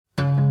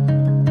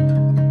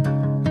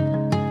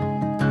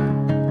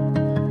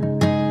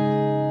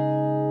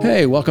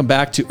Hey, welcome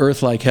back to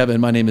Earth Like Heaven.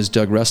 My name is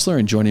Doug Ressler,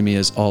 and joining me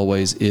as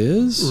always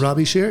is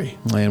Robbie Sherry.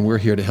 And we're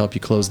here to help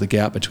you close the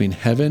gap between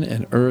heaven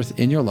and earth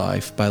in your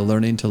life by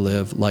learning to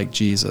live like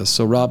Jesus.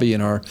 So Robbie,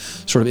 in our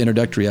sort of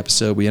introductory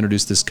episode, we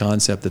introduced this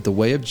concept that the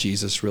way of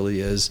Jesus really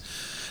is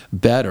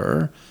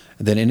better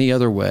than any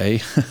other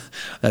way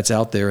that's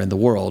out there in the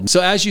world. So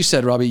as you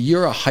said, Robbie,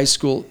 you're a high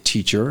school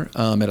teacher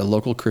at a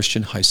local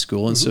Christian high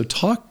school. And so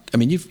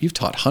you've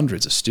taught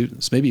hundreds of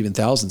students, maybe even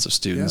thousands of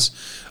students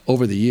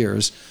over the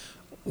years.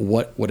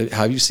 How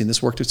have you seen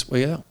this work its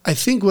way out? I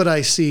think what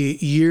I see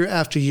year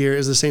after year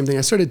is the same thing.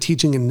 I started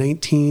teaching in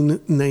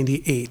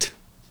 1998.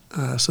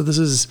 So this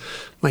is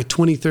my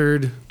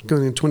 23rd,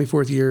 going into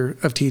 24th year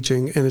of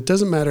teaching. And it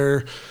doesn't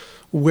matter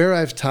where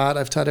I've taught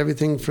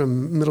everything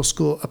from middle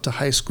school up to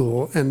high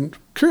school. And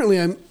currently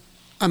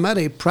I'm at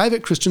a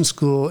private Christian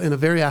school in a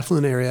very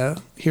affluent area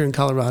here in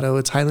Colorado.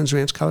 It's Highlands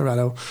Ranch,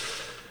 Colorado.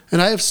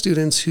 And I have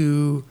students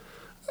who,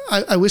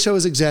 I wish I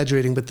was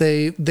exaggerating, but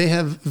they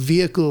have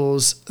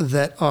vehicles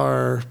that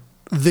are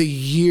the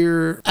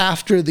year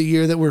after the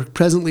year that we're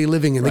presently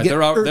living in. Right.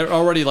 They're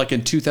already like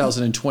in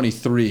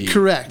 2023.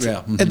 Correct.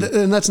 Yeah. Mm-hmm.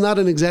 And that's not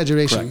an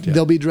exaggeration. Correct, yeah.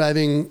 They'll be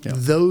driving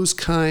those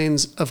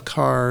kinds of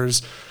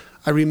cars.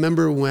 I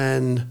remember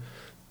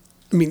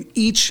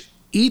each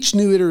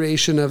new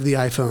iteration of the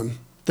iPhone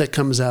that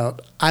comes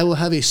out, I will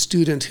have a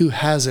student who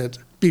has it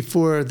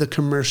before the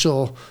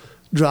commercial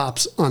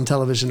drops on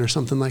television or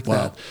something like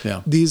that.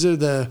 Yeah. This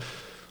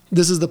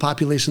is the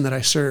population that I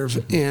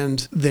serve,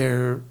 and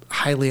they're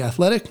highly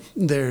athletic.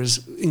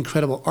 There's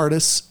incredible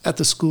artists at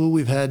the school.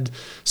 We've had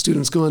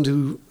students go on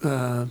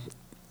to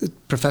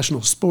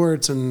professional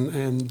sports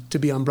and to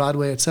be on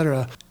Broadway, et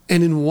cetera.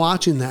 And in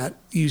watching that,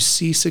 you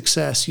see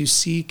success. You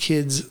see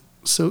kids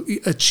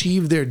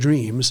achieve their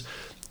dreams,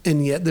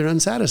 and yet they're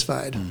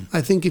unsatisfied.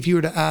 I think if you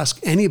were to ask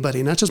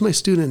anybody, not just my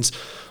students,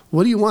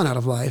 what do you want out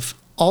of life?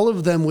 All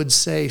of them would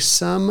say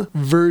some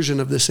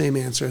version of the same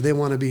answer. They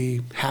want to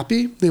be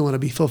happy. They want to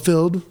be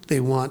fulfilled. They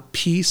want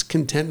peace,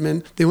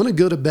 contentment. They want to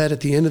go to bed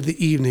at the end of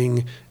the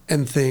evening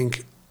and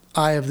think,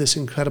 I have this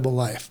incredible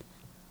life.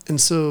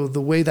 And so the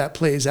way that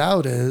plays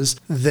out is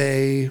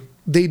they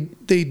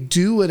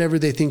do whatever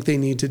they think they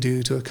need to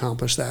do to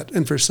accomplish that.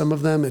 And for some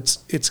of them,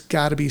 it's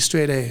got to be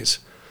straight A's.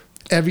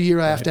 Every year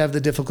I have to have the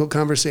difficult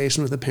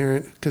conversation with a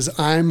parent because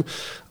I'm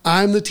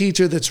the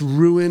teacher that's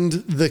ruined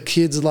the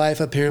kid's life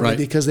apparently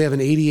because they have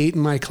an 88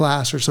 in my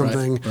class or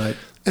something. Right.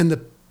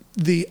 And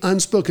the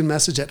unspoken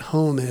message at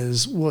home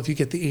is, well, if you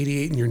get the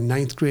 88 in your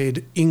 9th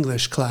grade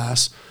English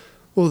class,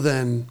 well,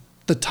 then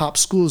the top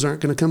schools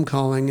aren't going to come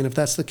calling. And if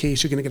that's the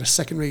case, you're going to get a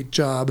second-rate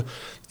job,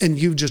 and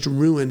you've just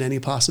ruined any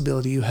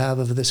possibility you have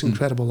of this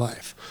incredible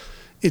life.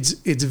 It's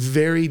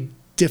very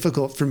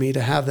difficult for me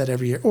to have that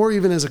every year. Or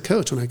even as a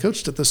coach, when I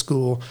coached at the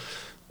school,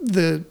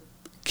 the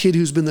kid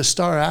who's been the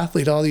star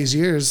athlete all these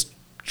years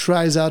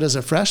tries out as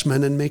a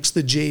freshman and makes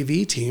the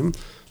JV team,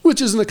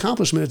 which is an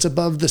accomplishment. It's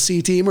above the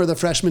C team or the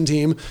freshman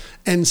team.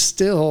 And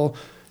still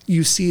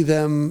you see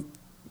them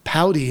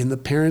pouty, and the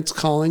parent's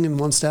calling and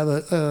wants to have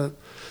a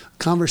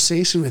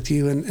conversation with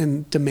you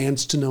and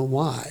demands to know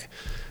why.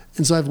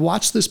 And so I've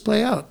watched this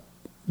play out.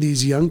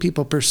 These young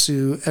people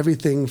pursue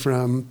everything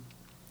from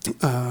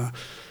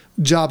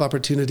job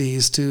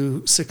opportunities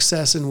to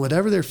success in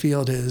whatever their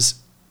field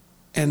is,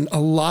 and a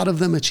lot of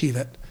them achieve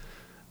it,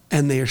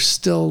 and they are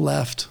still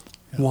left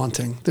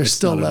wanting. They're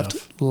still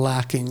left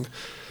lacking.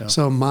 Yeah.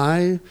 So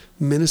my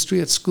ministry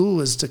at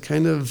school is to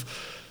kind of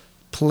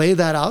play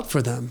that out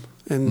for them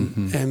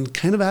and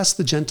kind of ask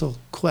the gentle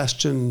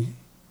question,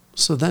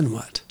 so then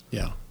what?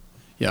 Yeah,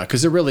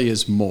 because there really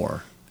is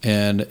more.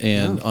 And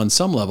on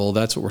some level,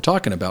 that's what we're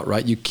talking about,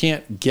 right? You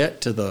can't get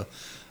to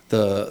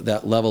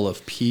that level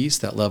of peace,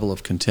 that level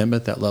of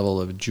contentment, that level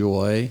of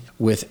joy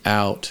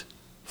without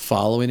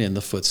following in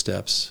the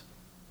footsteps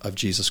of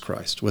Jesus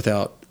Christ,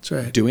 without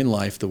doing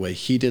life the way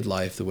he did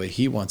life, the way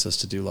he wants us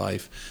to do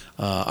life.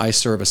 I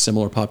serve a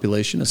similar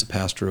population as a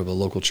pastor of a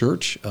local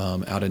church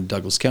out in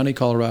Douglas County,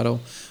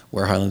 Colorado,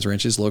 where Highlands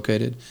Ranch is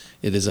located.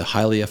 It is a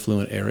highly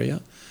affluent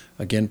area.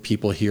 Again,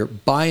 people here,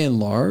 by and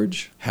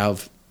large,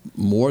 have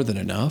more than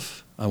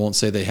enough. I won't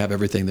say they have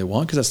everything they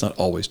want, because that's not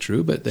always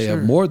true, but they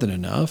have more than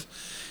enough.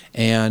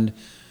 And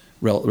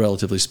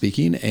relatively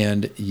speaking,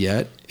 and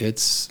yet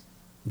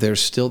there's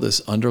still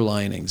this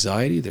underlying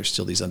anxiety. There's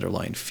still these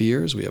underlying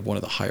fears. We have one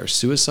of the higher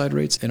suicide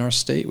rates in our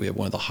state. We have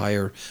one of the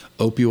higher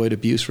opioid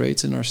abuse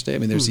rates in our state. I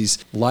mean, there's these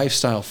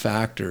lifestyle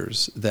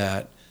factors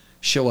that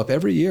show up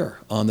every year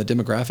on the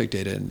demographic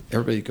data, and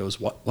everybody goes,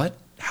 what?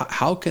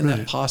 How can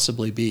that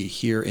possibly be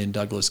here in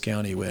Douglas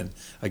County when,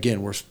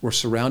 again, we're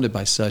surrounded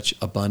by such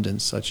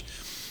abundance, such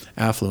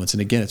affluence? And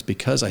again, it's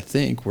because I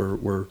think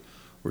we're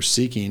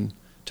seeking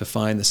to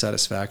find the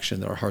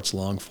satisfaction that our hearts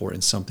long for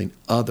in something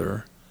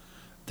other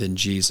than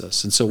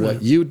Jesus. And so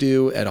what you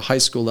do at a high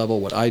school level,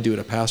 what I do at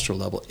a pastoral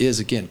level is,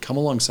 again, come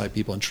alongside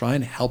people and try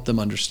and help them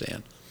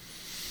understand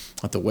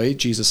that the way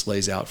Jesus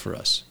lays out for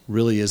us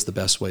really is the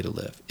best way to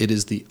live. It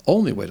is the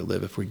only way to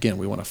live if we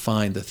want to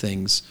find the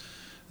things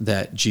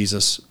that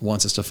Jesus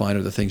wants us to find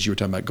are the things you were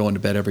talking about, going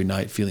to bed every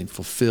night, feeling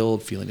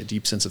fulfilled, feeling a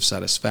deep sense of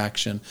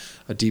satisfaction,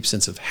 a deep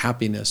sense of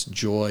happiness,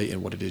 joy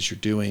in what it is you're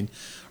doing,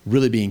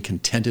 really being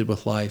contented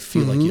with life,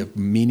 feel like you have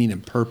meaning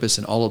and purpose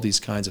and all of these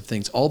kinds of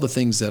things, all the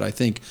things that I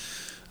think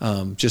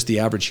just the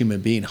average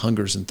human being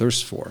hungers and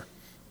thirsts for.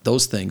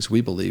 Those things,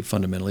 we believe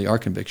fundamentally, our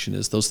conviction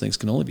is those things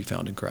can only be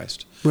found in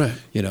Christ. Right.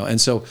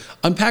 And so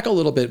unpack a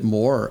little bit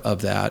more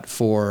of that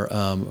for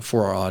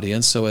our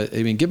audience. So,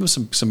 I mean, give them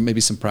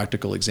some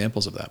practical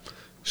examples of that.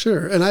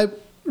 Sure. And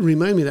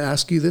remind me to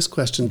ask you this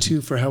question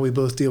too, for how we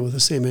both deal with the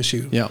same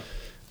issue. Yeah.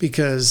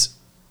 Because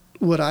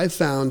what I've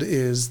found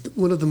is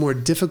one of the more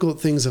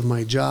difficult things of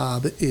my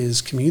job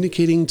is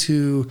communicating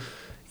to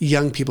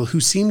young people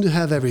who seem to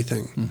have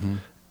everything. Mm-hmm.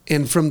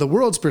 And from the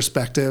world's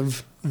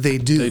perspective, they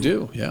do. They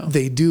do, yeah.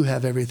 They do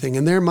have everything.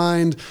 In their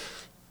mind,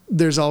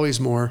 there's always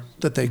more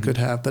that they could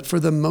have. But for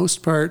the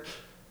most part,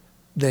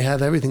 they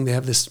have everything. They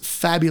have this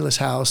fabulous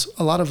house.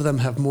 A lot of them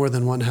have more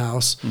than one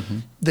house. Mm-hmm.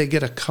 They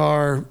get a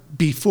car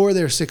before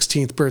their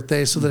 16th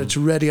birthday so that it's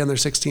ready on their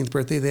 16th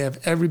birthday. They have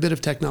every bit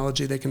of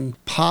technology they can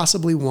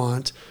possibly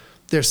want.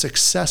 They're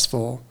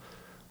successful.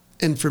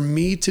 And for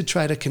me to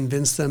try to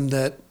convince them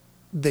that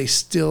they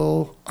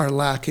still are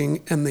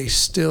lacking and they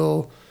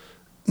still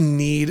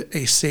need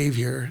a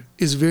savior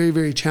is very,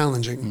 very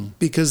challenging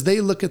because they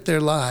look at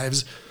their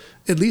lives,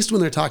 at least when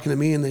they're talking to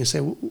me, and they say,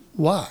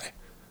 why?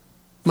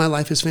 My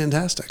life is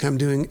fantastic. I'm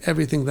doing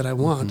everything that I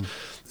want.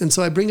 And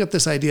so I bring up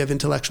this idea of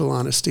intellectual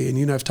honesty,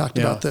 and I've talked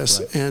about this,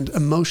 right. And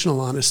emotional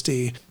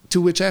honesty,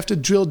 to which I have to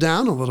drill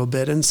down a little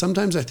bit. And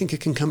sometimes I think it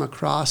can come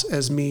across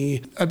as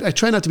me, I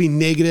try not to be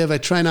negative. I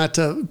try not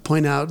to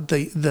point out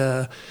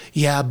the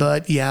yeah,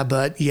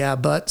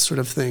 but sort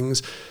of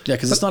things. Yeah,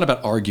 because it's not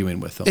about arguing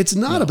with them. It's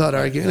not about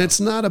arguing. No. It's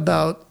not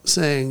about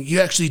saying,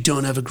 you actually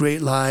don't have a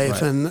great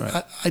life.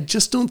 Right. I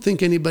just don't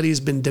think anybody's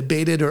been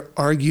debated or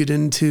argued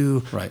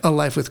into a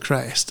life with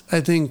Christ. I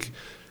think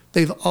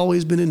they've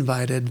always been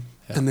invited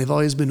and they've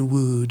always been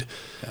wooed.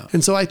 Yeah.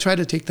 And so I try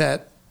to take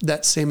that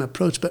same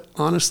approach, but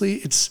honestly,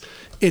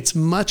 it's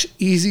much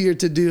easier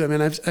to do. I mean,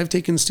 I've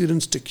taken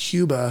students to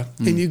Cuba,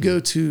 and you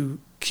go to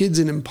kids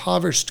in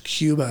impoverished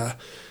Cuba,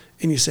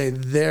 and you say,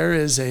 there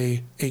is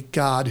a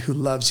God who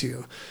loves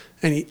you,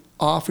 and he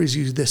offers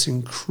you this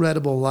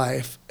incredible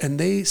life, and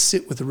they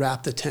sit with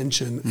rapt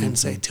attention and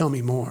say, tell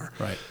me more.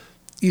 Right.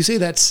 You say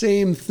that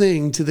same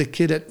thing to the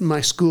kid at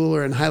my school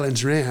or in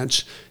Highlands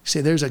Ranch. You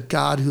say, there's a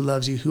God who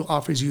loves you, who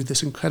offers you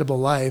this incredible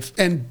life.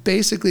 And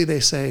basically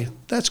they say,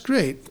 that's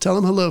great. Tell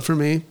him hello for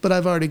me, but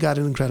I've already got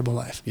an incredible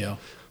life. Yeah.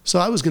 So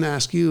I was going to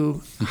ask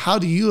you, how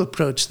do you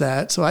approach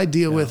that? So I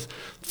deal with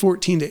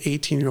 14 to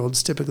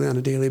 18-year-olds typically on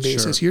a daily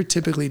basis. Sure. You're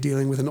typically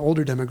dealing with an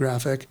older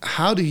demographic.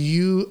 How do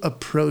you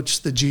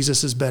approach the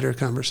Jesus is better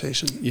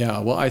conversation? Yeah,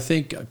 well, I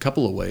think a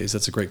couple of ways.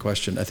 That's a great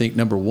question. I think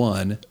number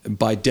one,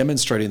 by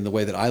demonstrating the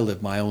way that I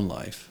live my own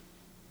life,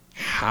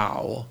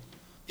 how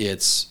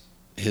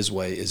his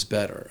way is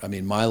better. I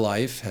mean, my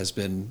life has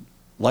been,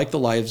 like the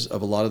lives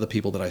of a lot of the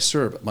people that I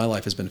serve, my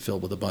life has been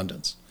filled with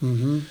abundance.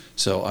 Mm-hmm.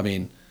 So, I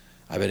mean,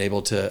 I've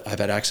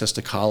had access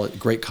to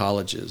great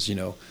colleges,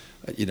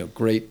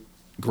 great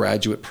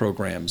graduate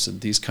programs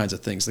and these kinds of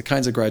things. The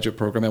kinds of graduate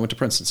program, I went to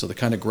Princeton, so the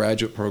kind of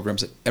graduate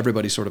programs that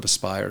everybody sort of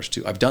aspires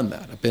to. I've done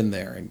that. I've been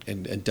there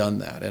and done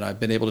that. And I've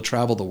been able to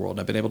travel the world, and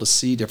I've been able to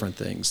see different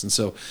things. And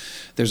so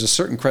there's a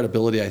certain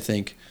credibility, I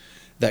think,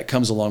 that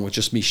comes along with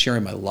just me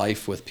sharing my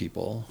life with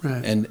people,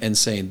 right. and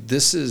saying,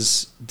 this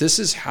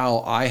is how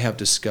I have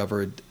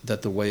discovered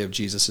that the way of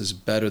Jesus is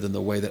better than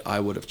the way that I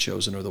would have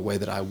chosen or the way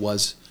that I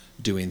was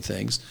doing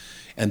things.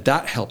 And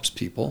that helps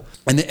people.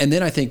 And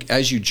then I think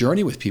as you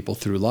journey with people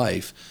through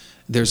life,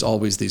 there's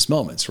always these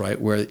moments, right,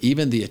 where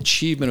even the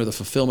achievement or the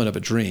fulfillment of a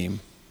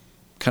dream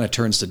kind of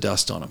turns to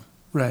dust on them.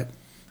 Right.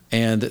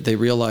 And they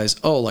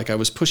realize, like I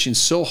was pushing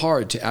so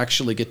hard to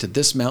actually get to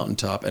this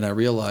mountaintop, and I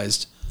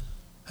realized,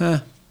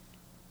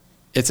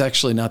 it's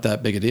actually not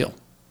that big a deal.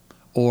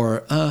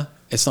 Or,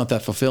 it's not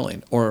that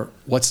fulfilling. Or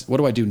what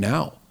do I do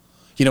now?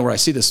 Where I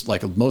see this,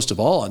 like most of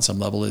all on some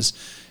level, is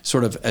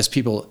sort of as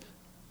people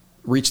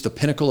reach the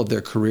pinnacle of their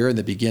career and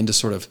they begin to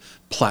sort of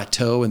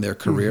plateau in their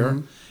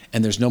career,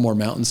 and there's no more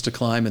mountains to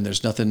climb, and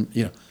there's nothing,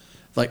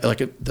 like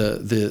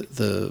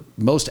the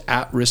most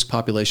at-risk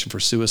population for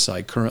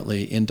suicide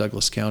currently in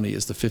Douglas County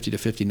is the 50 to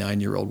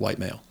 59-year-old white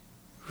male.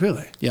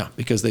 Really? Yeah,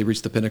 because they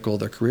reached the pinnacle of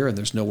their career and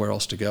there's nowhere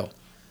else to go.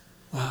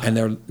 Wow. And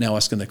they're now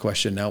asking the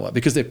question, now what?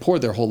 Because they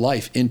poured their whole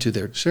life into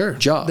their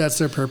job. That's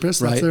their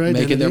purpose. Right? That's their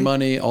identity. Making their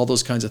money, all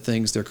those kinds of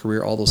things, their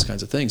career, all those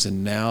kinds of things.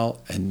 And now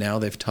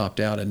they've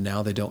topped out, and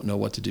now they don't know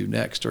what to do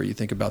next. Or you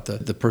think about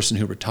the person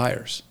who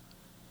retires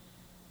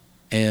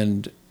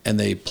and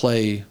they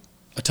play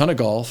a ton of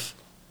golf,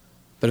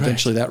 but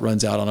eventually that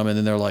runs out on them, and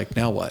then they're like,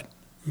 now what?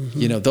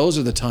 Mm-hmm. Those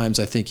are the times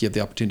I think you have the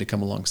opportunity to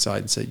come alongside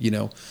and say,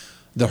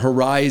 the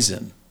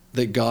horizon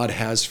that God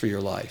has for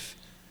your life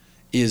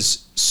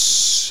is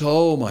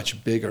so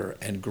much bigger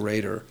and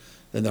greater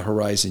than the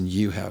horizon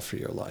you have for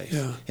your life.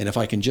 Yeah. And if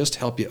I can just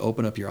help you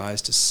open up your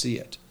eyes to see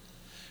it,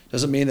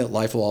 Doesn't mean that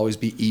life will always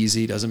be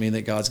easy. Doesn't mean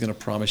that God's going to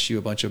promise you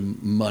a bunch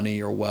of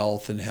money or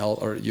wealth and health,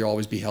 or you'll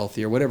always be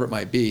healthy or whatever it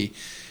might be.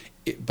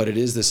 But it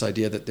is this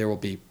idea that there will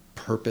be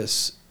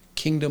purpose,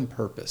 kingdom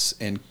purpose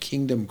and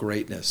kingdom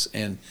greatness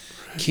and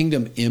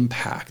kingdom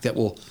impact that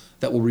will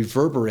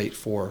reverberate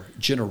for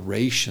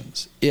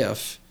generations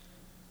if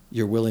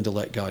you're willing to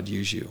let God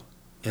use you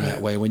in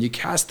that way. When you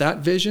cast that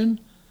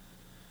vision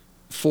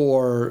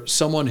for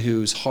someone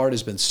whose heart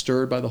has been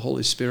stirred by the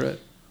Holy Spirit,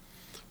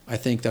 I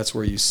think that's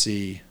where you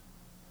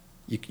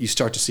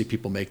start to see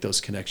people make those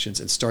connections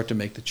and start to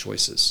make the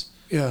choices.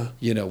 Yeah.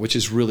 Which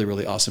is really,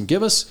 really awesome.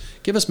 Give us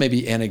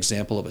maybe an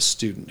example of a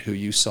student who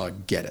you saw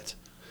get it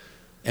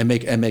and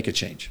make a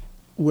change.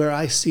 Where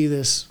I see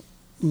this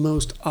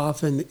most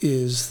often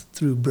is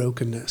through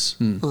brokenness,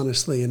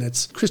 honestly. And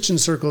it's Christian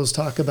circles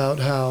talk about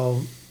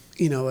how,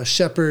 a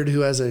shepherd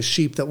who has a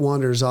sheep that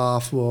wanders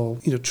off will,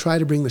 try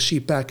to bring the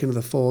sheep back into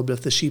the fold. But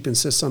if the sheep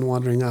insists on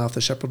wandering off,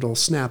 the shepherd will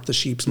snap the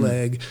sheep's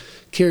leg,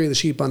 carry the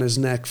sheep on his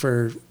neck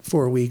for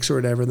 4 weeks or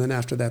whatever. And then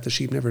after that, the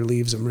sheep never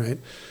leaves him, right?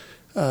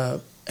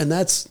 And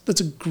that's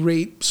a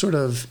great sort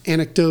of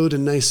anecdote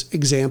and nice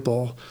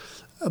example.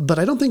 But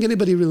I don't think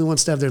anybody really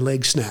wants to have their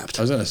leg snapped.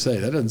 I was going to say,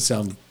 that doesn't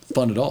sound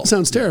fun at all.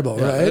 Sounds terrible,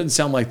 right? It doesn't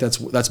sound like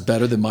that's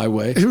better than my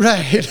way.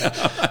 Right.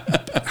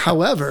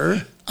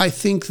 However, I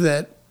think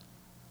that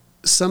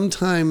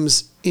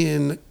sometimes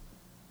in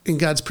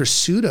God's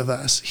pursuit of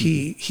us,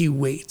 he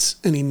waits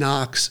and he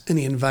knocks and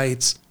he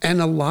invites.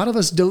 And a lot of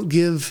us don't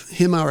give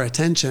him our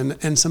attention.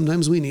 And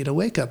sometimes we need a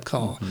wake-up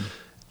call. Mm-hmm.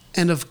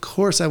 And of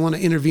course, I want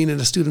to intervene in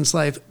a student's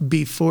life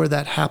before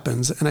that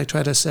happens. And I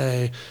try to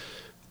say,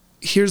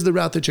 here's the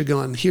route that you're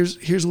going.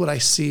 Here's what I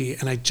see.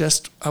 And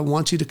I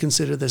want you to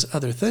consider this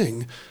other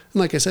thing.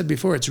 And like I said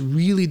before, it's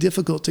really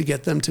difficult to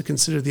get them to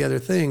consider the other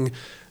thing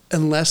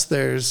unless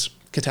there's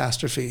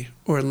catastrophe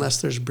or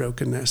unless there's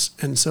brokenness.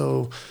 And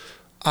so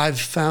I've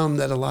found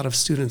that a lot of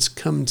students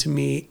come to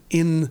me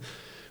in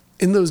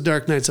those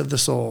dark nights of the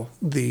soul.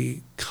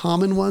 The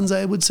common ones,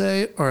 I would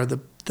say, are the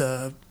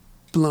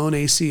blown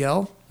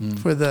ACL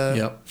for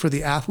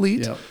the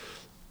athlete. Yep.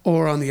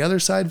 Or on the other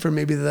side, for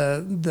maybe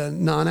the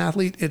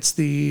non-athlete, it's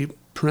the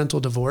parental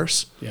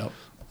divorce. Yep.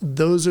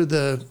 Those are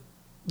the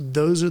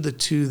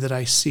two that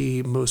I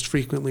see most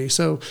frequently.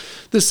 So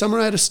this summer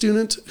I had a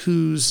student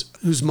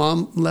whose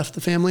mom left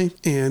the family,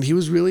 and he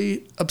was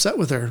really upset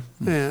with her,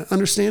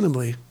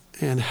 understandably,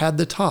 and had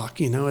the talk.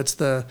 It's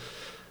the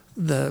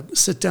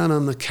sit down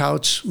on the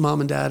couch, mom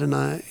and dad and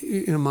I,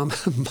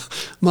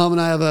 mom and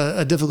I have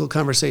a difficult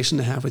conversation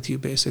to have with you,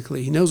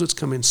 basically. He knows what's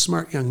coming,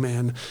 smart young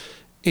man.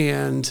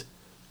 And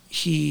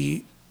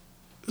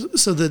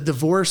so the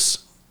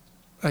divorce,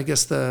 I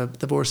guess the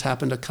divorce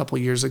happened a couple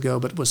years ago,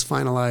 but was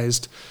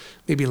finalized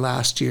maybe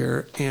last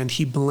year. And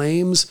he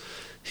blames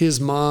his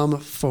mom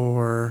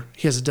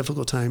he has a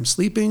difficult time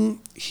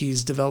sleeping.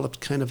 He's developed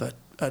kind of a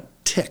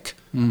tic,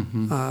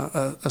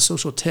 a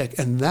social tic.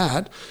 And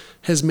that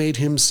has made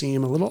him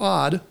seem a little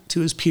odd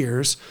to his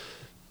peers.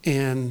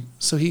 And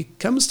so he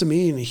comes to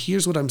me and he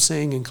hears what I'm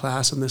saying in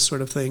class and this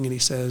sort of thing. And he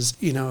says,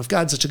 if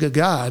God's such a good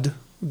God,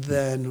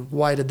 then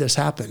why did this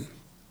happen?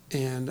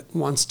 And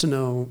wants to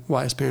know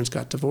why his parents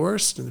got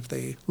divorced and if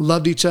they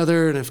loved each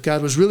other. And if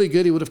God was really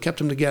good, he would have kept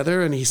them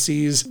together. And he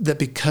sees that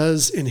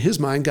because in his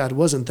mind, God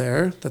wasn't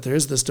there, that there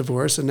is this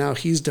divorce. And now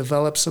he's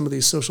developed some of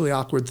these socially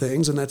awkward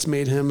things. And that's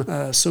made him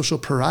a social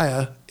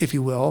pariah, if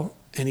you will.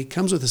 And he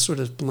comes with this sort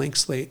of blank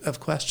slate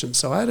of questions.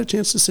 So I had a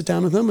chance to sit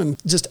down with him and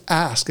just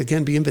ask,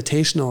 again, be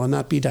invitational and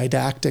not be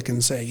didactic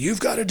and say, you've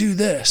got to do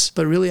this,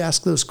 but really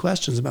ask those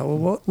questions about,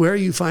 where are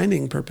you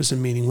finding purpose and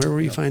meaning? Where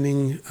were you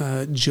finding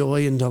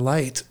joy and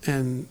delight?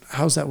 And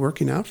how's that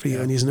working out for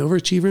you? And he's an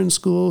overachiever in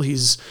school.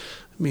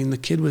 The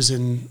kid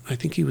I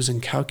think he was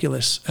in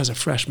calculus as a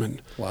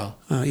freshman. Wow.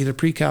 Either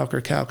pre-calc or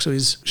calc. So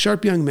he's a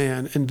sharp young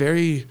man and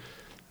very,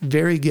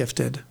 very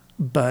gifted.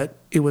 But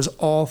it was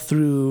all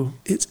through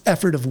its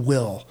effort of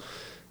will.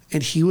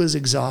 And he was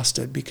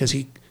exhausted because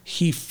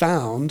he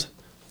found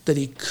that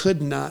he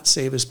could not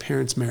save his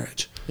parents'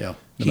 marriage. Yeah,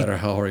 no matter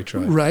how hard he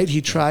tried. Right,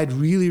 he tried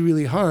really,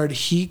 really hard.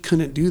 He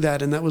couldn't do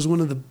that. And that was one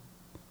of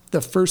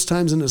the first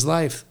times in his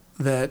life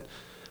that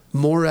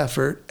more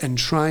effort and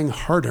trying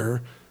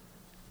harder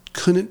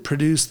couldn't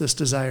produce this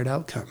desired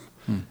outcome.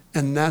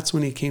 And that's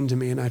when he came to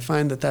me. And I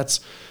find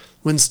that's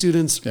when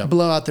students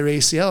blow out their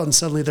ACL and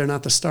suddenly they're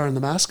not the star on the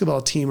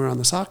basketball team or on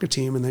the soccer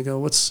team, and they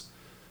go,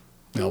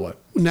 now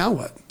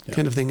what?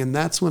 Kind of thing. And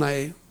that's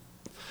when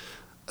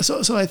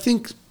so I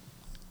think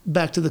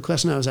back to the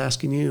question I was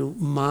asking you,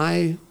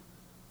 my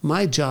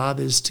job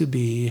is to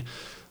be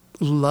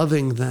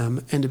loving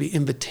them and to be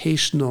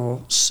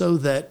invitational so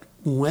that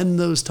when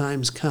those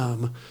times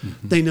come,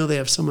 they know they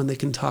have someone they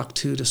can talk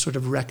to sort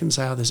of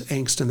reconcile this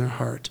angst in their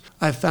heart.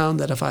 I've found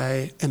that if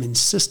I am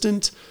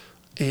insistent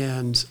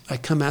and I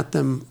come at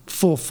them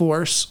full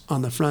force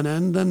on the front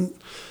end, then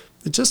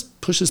it just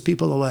pushes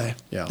people away.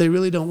 Yeah. They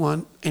really don't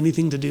want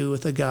anything to do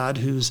with a God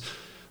who's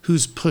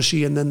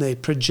pushy, and then they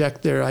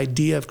project their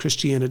idea of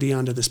Christianity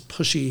onto this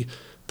pushy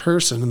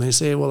person, and they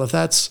say, well, if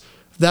that's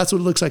that's what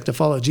it looks like to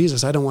follow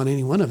Jesus, I don't want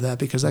any one of that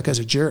because that guy's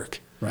a jerk.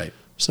 Right.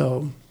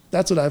 So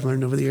that's what I've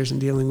learned over the years in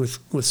dealing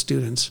with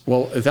students.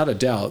 Well, without a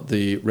doubt,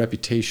 the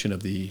reputation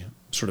of the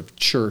sort of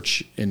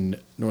church in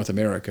North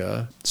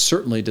America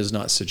certainly does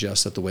not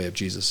suggest that the way of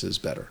Jesus is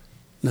better.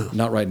 No.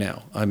 Not right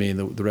now. I mean,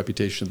 the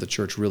reputation of the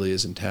church really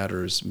is in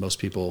tatters. Most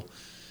people,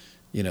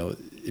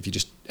 if you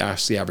just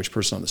ask the average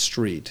person on the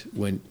street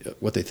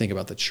what they think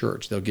about the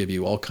church, they'll give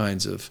you all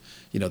kinds of,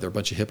 they're a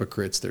bunch of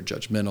hypocrites, they're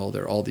judgmental,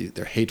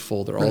 they're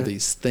hateful, they're all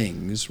these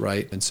things,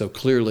 right? And so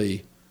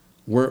clearly,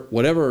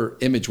 whatever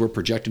image we're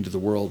projecting to the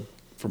world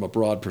from a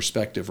broad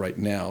perspective right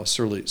now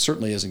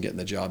certainly isn't getting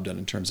the job done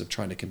in terms of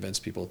trying to convince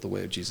people that the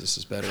way of Jesus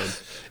is better.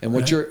 And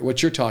what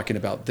you're talking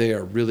about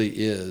there really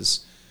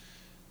is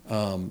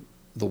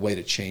the way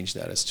to change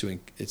that.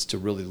 It's to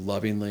really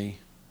lovingly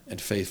and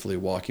faithfully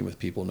walking with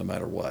people no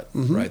matter what,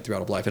 right,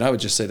 throughout life. And I would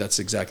just say that's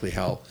exactly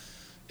how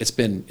it's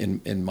been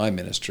in my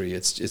ministry.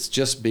 It's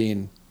just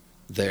being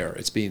there.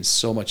 It's being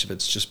so much of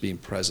it's just being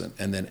present.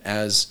 And then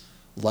as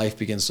life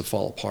begins to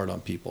fall apart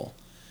on people,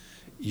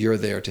 you're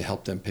there to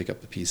help them pick up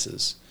the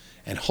pieces,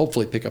 and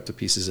hopefully pick up the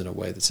pieces in a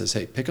way that says,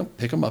 hey, pick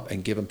them up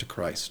and give them to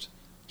Christ.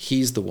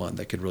 He's the one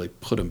that could really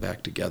put them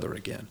back together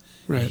again.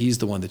 Right. He's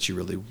the one that you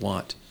really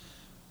want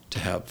to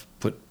have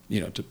put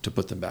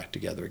them back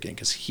together again,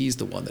 because he's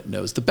the one that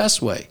knows the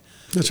best way.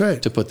 That's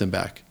right. To put them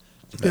back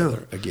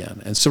together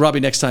again. And so, Robbie,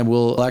 next time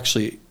we'll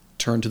actually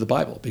turn to the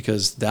Bible,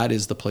 because that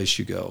is the place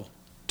you go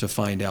to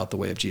find out the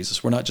way of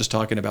Jesus. We're not just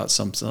talking about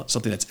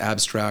something that's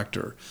abstract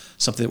or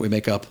something that we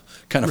make up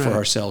kind of for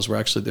ourselves.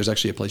 There's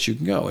actually a place you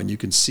can go and you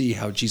can see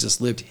how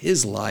Jesus lived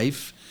his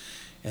life,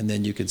 and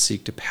then you can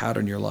seek to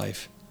pattern your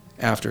life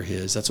after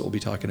his. That's what we'll be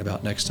talking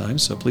about next time.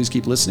 So please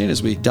keep listening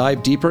as we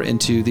dive deeper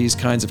into these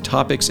kinds of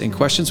topics and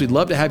questions. We'd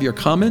love to have your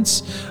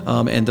comments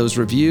and those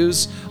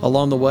reviews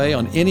along the way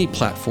on any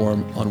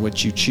platform on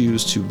which you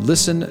choose to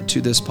listen to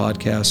this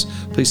podcast.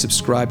 Please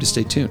subscribe to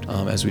stay tuned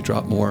as we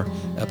drop more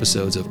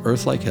episodes of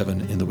Earth Like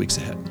Heaven in the weeks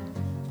ahead.